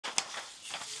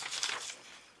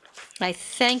I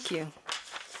thank you,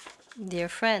 dear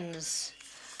friends.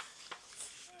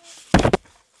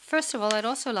 First of all, I'd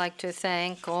also like to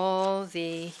thank all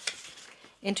the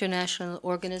international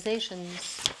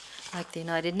organizations like the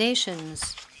United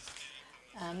Nations,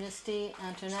 Amnesty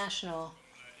International,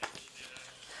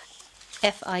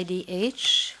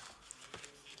 FIDH,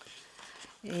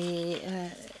 the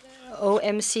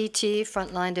OMCT,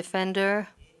 Frontline Defender,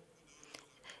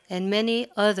 and many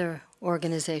other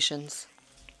organizations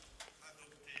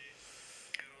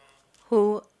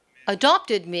who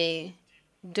adopted me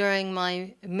during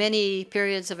my many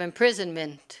periods of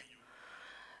imprisonment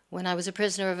when I was a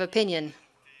prisoner of opinion,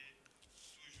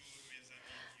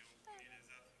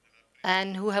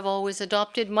 and who have always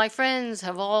adopted my friends, who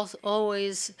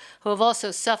have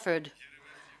also suffered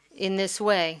in this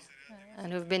way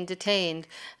and who have been detained.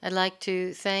 I'd like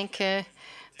to thank the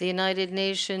United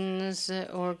Nations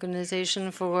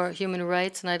Organization for Human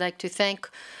Rights, and I'd like to thank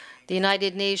the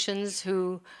United Nations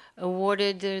who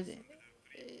awarded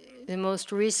the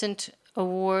most recent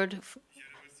award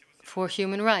for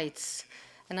human rights.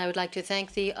 And I would like to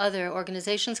thank the other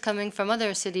organizations coming from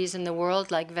other cities in the world,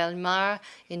 like Weimar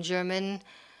in Germany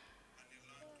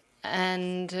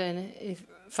and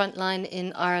Frontline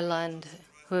in Ireland,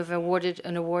 who have awarded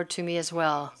an award to me as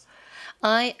well.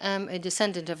 I am a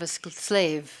descendant of a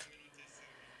slave.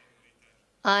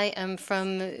 I am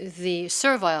from the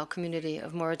servile community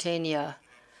of Mauritania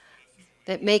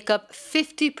that make up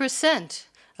 50%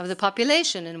 of the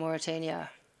population in Mauritania,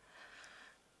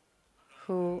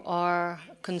 who are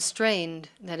constrained.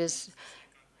 That is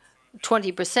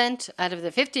 20% out of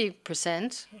the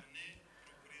 50%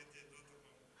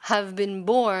 have been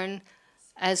born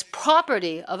as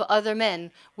property of other men.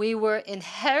 We were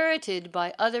inherited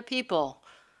by other people.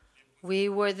 We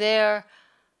were their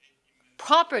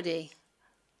property.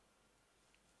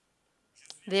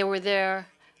 They were their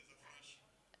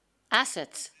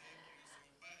assets.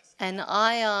 And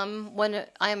I am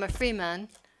a free man,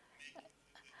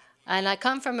 and I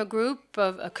come from a group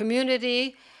of a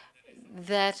community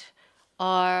that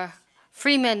are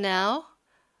free men now,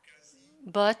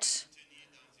 but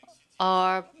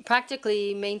are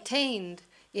practically maintained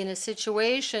in a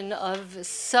situation of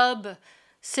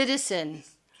sub-citizen.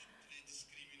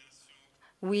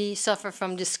 We suffer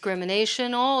from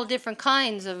discrimination, all different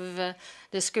kinds of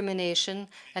discrimination,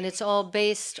 and it's all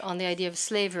based on the idea of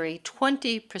slavery.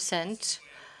 20%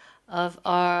 of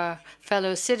our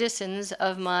fellow citizens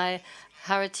of my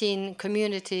Haratine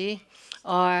community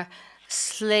are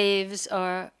slaves,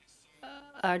 are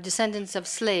descendants of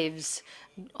slaves,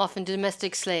 often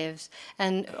domestic slaves,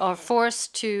 and are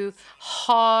forced to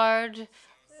hard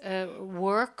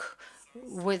work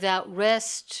without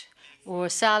rest or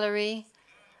salary.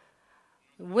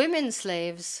 Women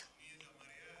slaves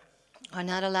are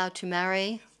not allowed to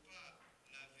marry,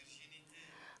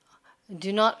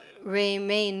 do not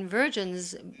remain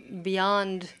virgins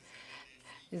beyond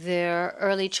their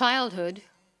early childhood,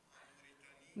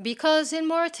 because in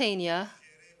Mauritania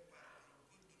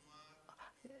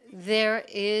there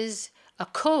is a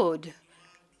code,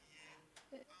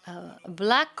 a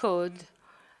black code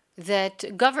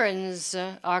that governs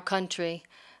our country,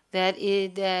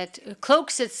 that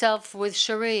cloaks itself with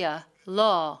Sharia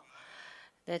law,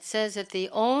 that says that the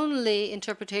only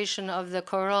interpretation of the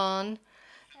Quran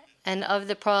and of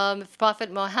the Prophet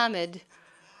Muhammad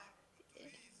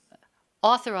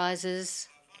authorizes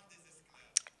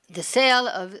the sale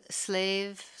of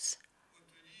slaves,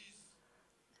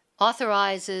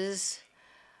 authorizes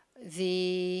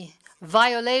the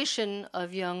violation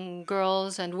of young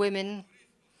girls and women,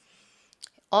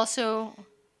 also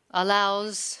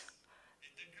allows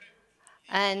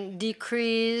and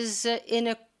decrees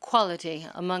inequality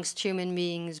amongst human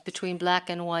beings between black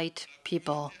and white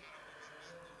people.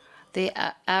 The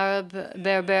Arab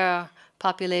Berber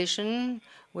population,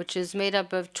 which is made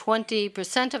up of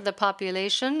 20% of the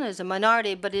population, is a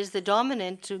minority but is the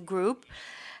dominant group,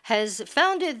 has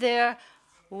founded their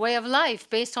way of life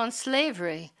based on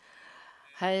slavery,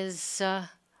 has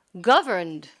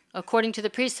governed according to the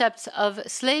precepts of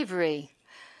slavery.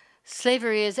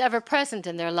 Slavery is ever present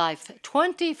in their life.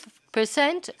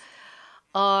 20%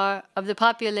 of the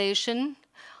population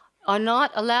are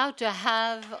not allowed to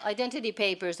have identity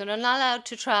papers and are not allowed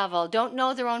to travel, don't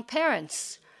know their own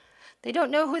parents. They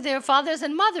don't know who their fathers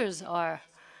and mothers are.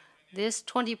 This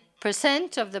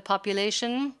 20% of the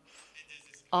population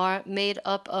are made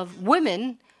up of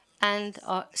women and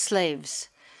slaves.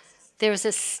 There is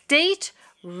a state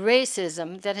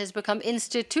racism that has become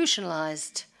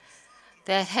institutionalized,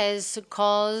 that has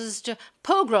caused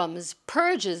pogroms,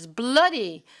 purges,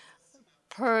 bloody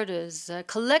purges,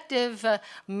 collective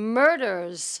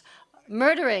murders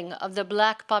murdering of the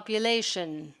black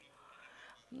population,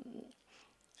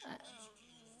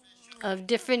 of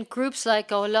different groups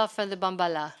like Olaf and the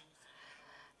Bambala.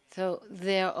 So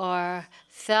there are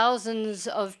thousands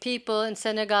of people in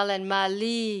Senegal and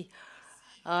Mali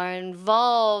are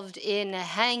involved in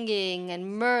hanging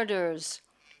and murders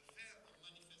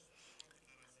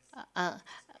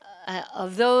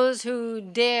of those who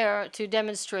dare to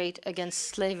demonstrate against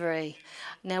slavery.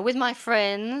 Now, with my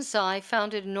friends, I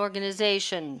founded an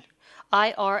organization,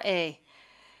 IRA,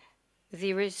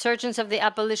 the Resurgence of the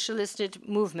Abolitionist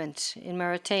Movement in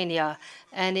Mauritania,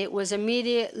 and it was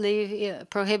immediately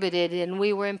prohibited, and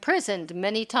we were imprisoned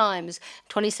many times.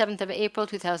 27th of April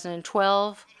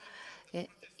 2012,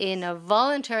 in a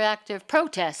voluntary act of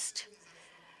protest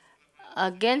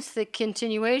against the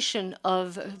continuation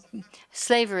of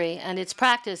slavery and its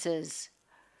practices,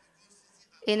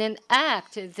 in an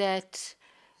act that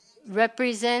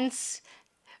represents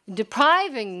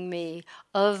depriving me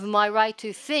of my right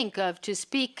to think, to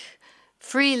speak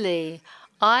freely.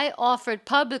 I offered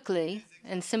publicly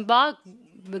and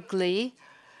symbolically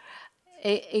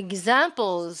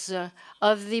examples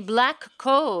of the black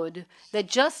code that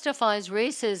justifies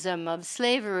racism, of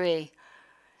slavery,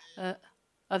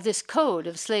 of this code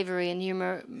of slavery in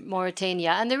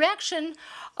Mauritania. And the reaction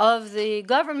of the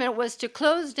government was to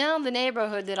close down the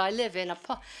neighborhood that I live in,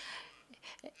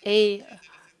 a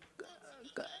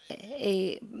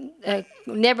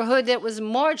neighborhood that was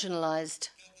marginalized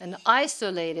and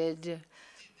isolated,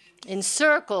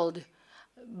 encircled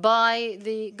by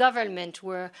the government,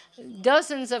 where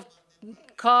dozens of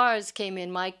cars came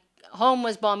in. My home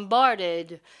was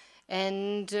bombarded,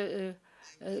 and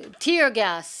tear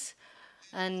gas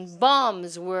and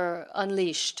bombs were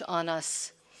unleashed on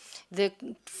us. The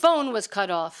phone was cut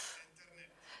off.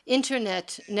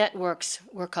 Internet networks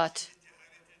were cut.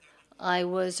 I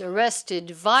was arrested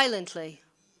violently.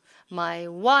 My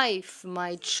wife,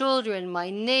 my children, my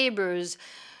neighbors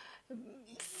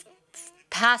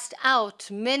passed out.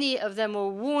 Many of them were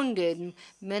wounded.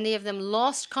 Many of them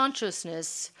lost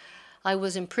consciousness. I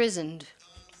was imprisoned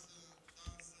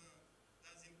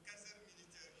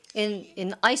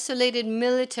in isolated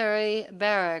military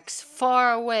barracks,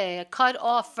 far away, cut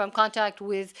off from contact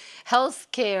with health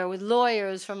care, with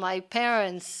lawyers, from my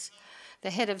parents. The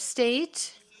head of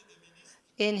state,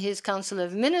 in his Council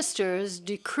of Ministers,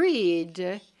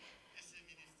 decreed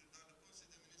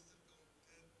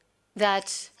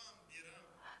that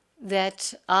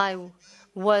I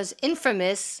was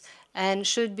infamous and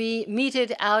should be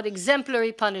meted out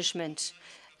exemplary punishment.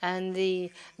 And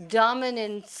the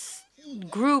dominant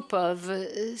group of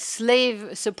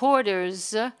slave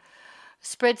supporters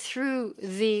spread through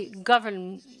the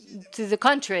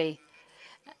country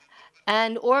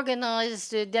and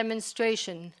organized a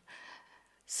demonstration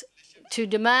to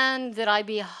demand that I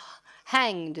be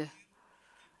hanged.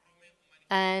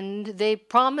 And they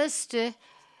promised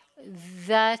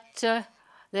that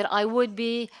I would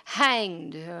be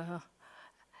hanged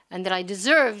and that I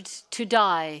deserved to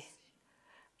die.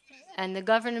 And the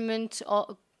government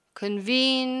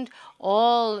convened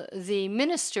all the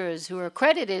ministers who were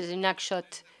accredited in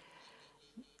Nouakchott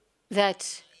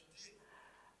that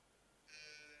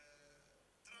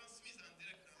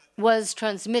was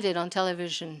transmitted on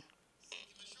television.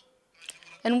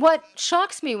 And what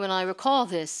shocks me when I recall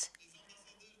this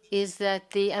is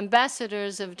that the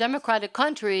ambassadors of democratic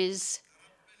countries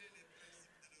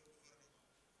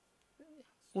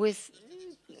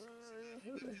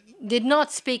did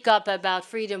not speak up about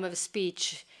freedom of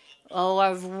speech or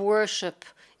of worship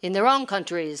in their own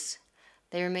countries.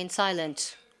 They remained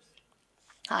silent.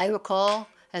 I recall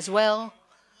as well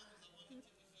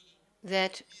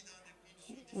that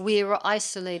we were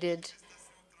isolated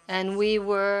and we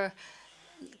were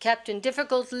kept in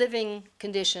difficult living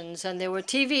conditions, and there were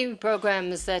TV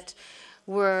programs that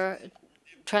were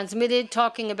transmitted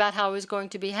talking about how I was going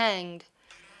to be hanged.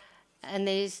 And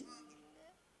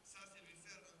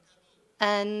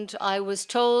I was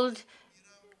told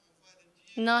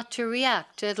not to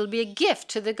react. It'll be a gift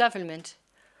to the government.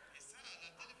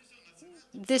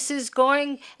 This is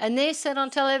going, and they said on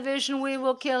television, we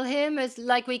will kill him as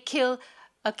like we kill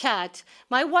a cat.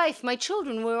 My wife, my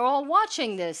children were all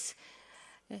watching this.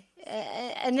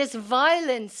 And this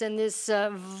violence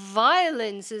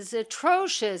is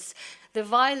atrocious. The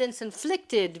violence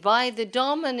inflicted by the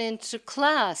dominant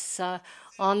class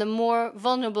on the more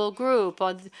vulnerable group,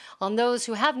 on those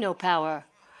who have no power,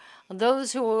 on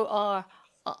those who are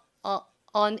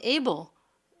unable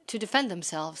to defend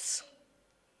themselves.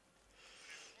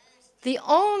 The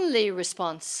only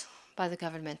response by the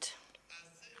government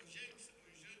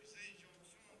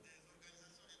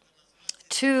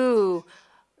to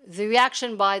the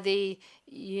reaction by the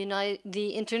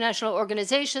international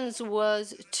organizations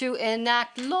was to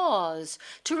enact laws,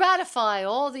 to ratify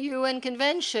all the UN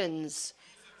conventions.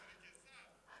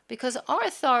 Because our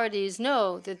authorities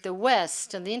know that the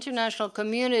West and the international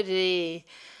community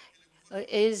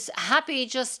is happy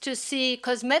just to see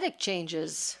cosmetic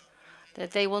changes,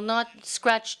 that they will not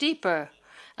scratch deeper,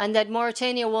 and that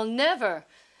Mauritania will never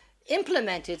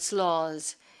implement its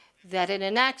laws, that it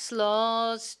enacts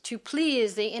laws to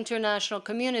please the international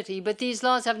community, but these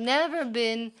laws have never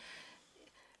been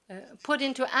put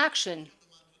into action.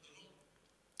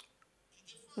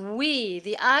 We,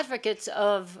 the advocates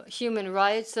of human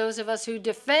rights, those of us who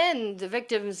defend the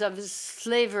victims of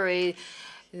slavery,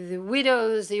 the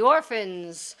widows, the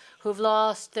orphans who've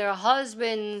lost their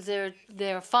husbands,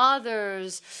 their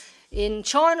fathers in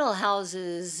charnel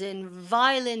houses, in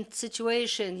violent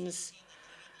situations,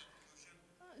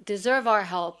 deserve our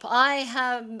help. I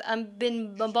have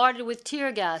been bombarded with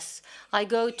tear gas. I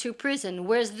go to prison.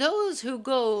 Whereas those who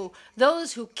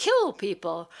kill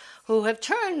people, who have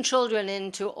turned children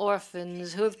into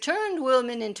orphans, who have turned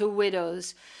women into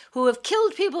widows, who have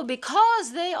killed people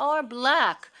because they are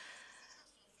black,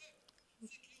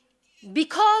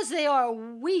 because they are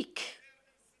weak,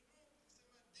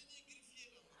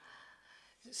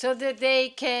 so that they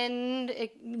can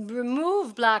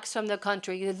remove blacks from the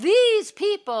country. These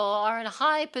people are in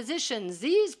high positions.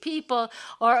 These people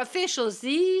are officials.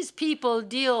 These people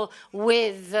deal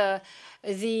with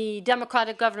the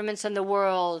democratic governments in the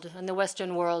world, in the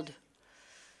Western world.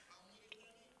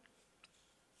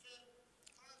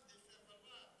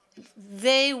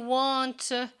 They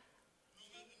want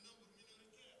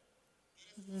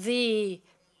the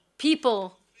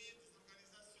people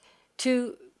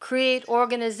to create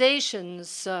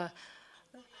organizations,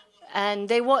 and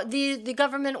they want the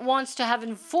government wants to have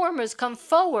informers come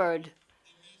forward,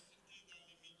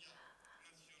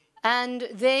 and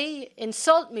they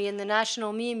insult me in the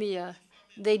national media.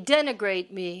 They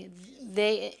denigrate me.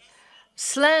 They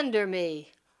slander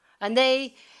me, and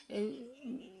they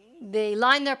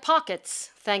line their pockets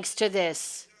thanks to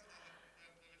this.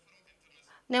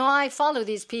 Now I follow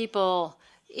these people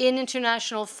in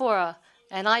international fora,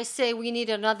 and I say we need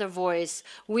another voice.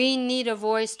 We need a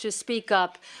voice to speak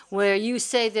up where you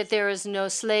say that there is no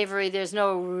slavery, there's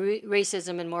no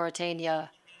racism in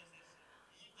Mauritania.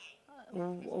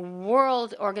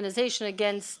 World Organization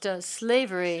Against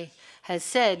Slavery has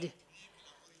said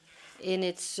in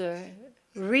its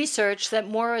research that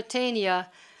Mauritania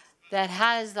that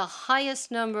has the highest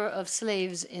number of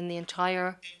slaves in the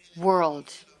entire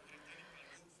world.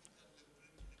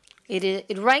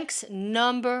 It ranks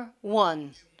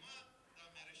 #1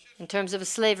 in terms of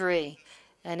slavery.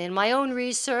 And in my own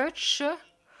research,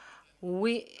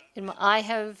 I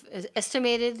have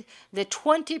estimated that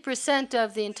 20%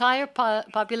 of the entire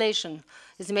population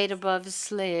is made up of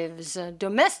slaves,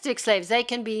 domestic slaves. They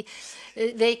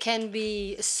can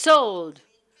be sold.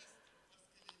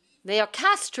 They are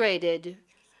castrated.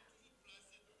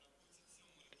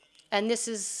 And this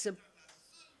is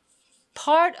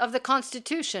part of the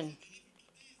Constitution.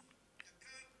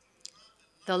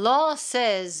 The law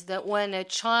says that when a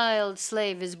child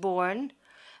slave is born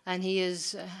and he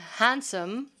is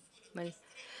handsome,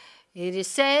 it is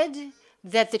said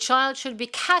that the child should be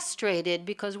castrated,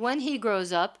 because when he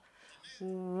grows up,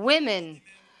 women,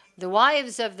 the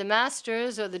wives of the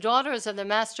masters or the daughters of the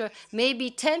master, may be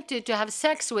tempted to have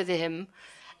sex with him,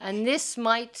 and this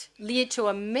might lead to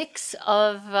a mix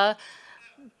of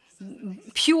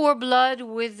pure blood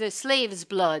with the slave's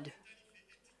blood.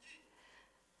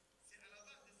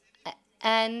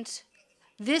 And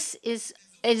this is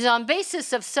on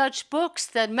basis of such books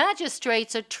that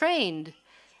magistrates are trained,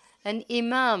 and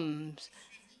imams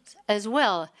as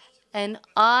well. And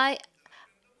I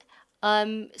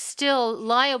am still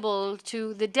liable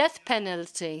to the death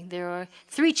penalty. There are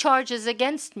 3 charges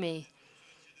against me.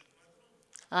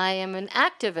 I am an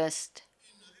activist.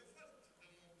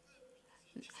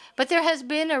 But there has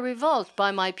been a revolt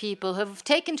by my people who have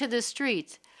taken to the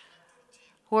street,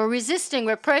 who are resisting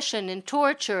repression and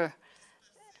torture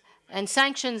and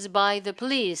sanctions by the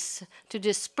police to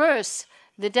disperse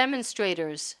the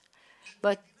demonstrators.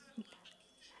 But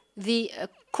the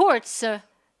courts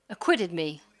acquitted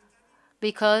me,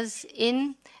 because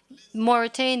in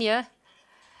Mauritania,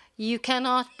 you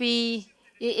cannot be,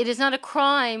 it is not a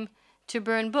crime to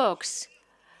burn books.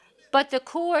 But the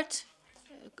court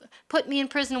put me in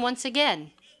prison once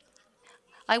again.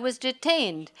 I was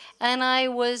detained, and I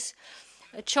was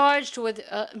charged with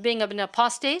being an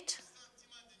apostate,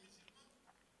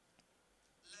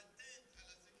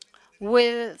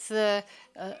 with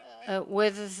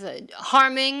with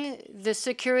harming the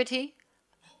security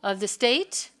of the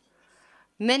state.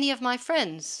 Many of my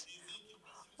friends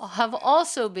have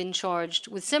also been charged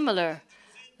with similar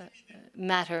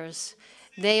matters.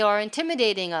 They are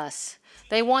intimidating us.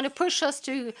 They want to push us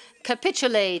to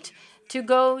capitulate, to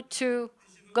go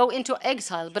into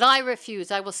exile. But I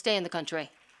refuse. I will stay in the country,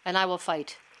 and I will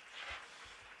fight.